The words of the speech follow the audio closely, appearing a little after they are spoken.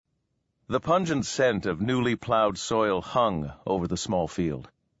The pungent scent of newly plowed soil hung over the small field.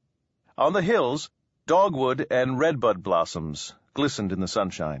 On the hills, dogwood and redbud blossoms glistened in the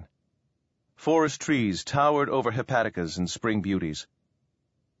sunshine. Forest trees towered over hepaticas and spring beauties.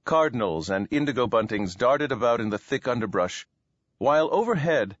 Cardinals and indigo buntings darted about in the thick underbrush, while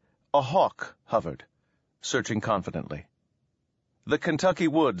overhead a hawk hovered, searching confidently. The Kentucky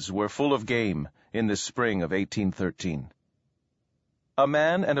woods were full of game in this spring of 1813. A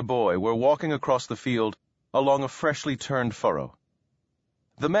man and a boy were walking across the field along a freshly turned furrow.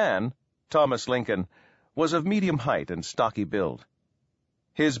 The man, Thomas Lincoln, was of medium height and stocky build.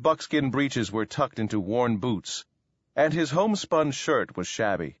 His buckskin breeches were tucked into worn boots, and his homespun shirt was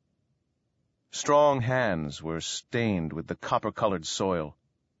shabby. Strong hands were stained with the copper-colored soil,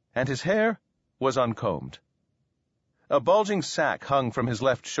 and his hair was uncombed. A bulging sack hung from his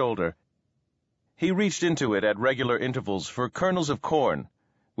left shoulder. He reached into it at regular intervals for kernels of corn,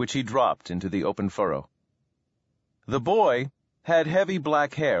 which he dropped into the open furrow. The boy had heavy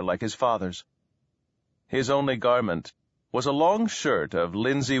black hair like his father's. His only garment was a long shirt of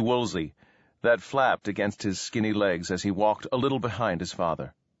linsey woolsey that flapped against his skinny legs as he walked a little behind his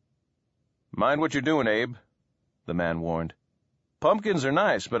father. "Mind what you're doing, Abe," the man warned. "Pumpkins are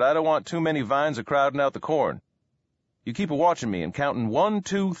nice, but I don't want too many vines a-crowding out the corn. You keep a-watching me and counting 1,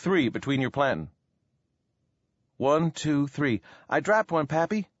 2, 3 between your planting." 1, 2, 3. "I dropped one,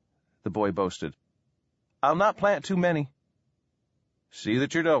 Pappy," the boy boasted. "I'll not plant too many." "See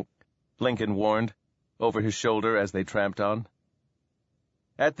that you don't," Lincoln warned, over his shoulder as they tramped on.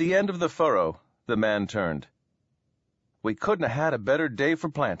 At the end of the furrow, the man turned. "We couldn't have had a better day for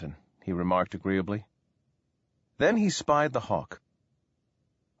planting," he remarked agreeably. Then he spied the hawk.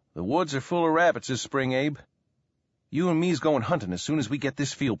 "The woods are full of rabbits this spring, Abe. You and me's going hunting as soon as we get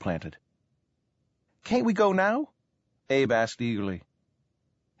this field planted." "Can't we go now?" Abe asked eagerly.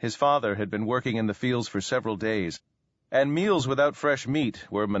 His father had been working in the fields for several days, and meals without fresh meat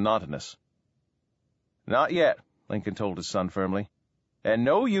were monotonous. "Not yet," Lincoln told his son firmly. "And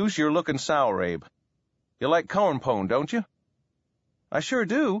no use you're looking sour, Abe. You like corn pone, don't you?" "I sure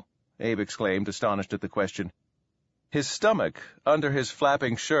do," Abe exclaimed, astonished at the question. His stomach, under his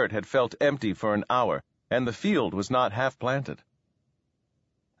flapping shirt, had felt empty for an hour, and the field was not half planted.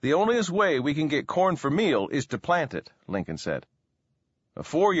 "The onlyest way we can get corn for meal is to plant it," Lincoln said. "A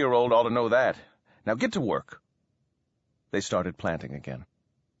 4-year-old ought to know that. Now get to work." They started planting again.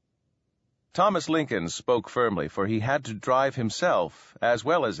 Thomas Lincoln spoke firmly, for he had to drive himself, as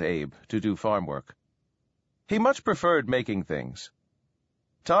well as Abe, to do farm work. He much preferred making things.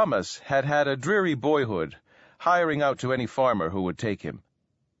 Thomas had had a dreary boyhood, hiring out to any farmer who would take him.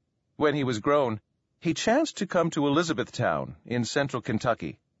 When he was grown, he chanced to come to Elizabethtown in central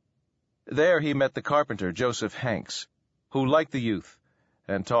Kentucky. There he met the carpenter Joseph Hanks, who liked the youth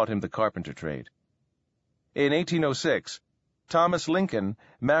and taught him the carpenter trade. In 1806, Thomas Lincoln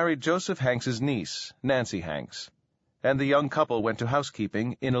married Joseph Hanks's niece, Nancy Hanks, and the young couple went to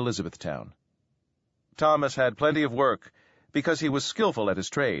housekeeping in Elizabethtown. Thomas had plenty of work because he was skillful at his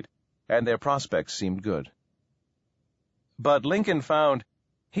trade, and their prospects seemed good. But Lincoln found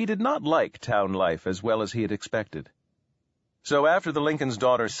he did not like town life as well as he had expected. So after the Lincoln's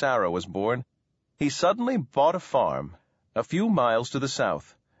daughter Sarah was born, he suddenly bought a farm a few miles to the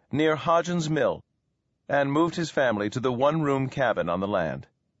south, near Hodgen's Mill, and moved his family to the one-room cabin on the land.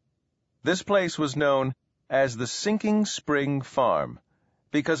 This place was known as the Sinking Spring Farm,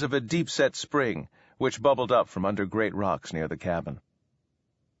 because of a deep-set spring which bubbled up from under great rocks near the cabin.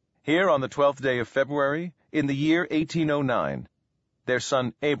 Here, on the 12th day of February, in the year 1809, their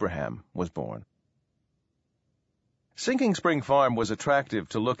son Abraham was born. Sinking Spring Farm was attractive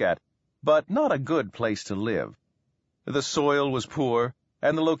to look at, but not a good place to live. The soil was poor,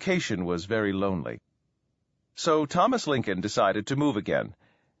 and the location was very lonely. So Thomas Lincoln decided to move again.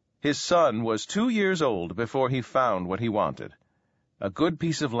 His son was 2 years old before he found what he wanted: a good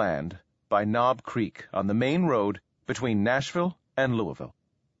piece of land by Knob Creek on the main road between Nashville and Louisville.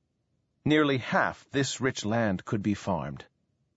 Nearly half this rich land could be farmed.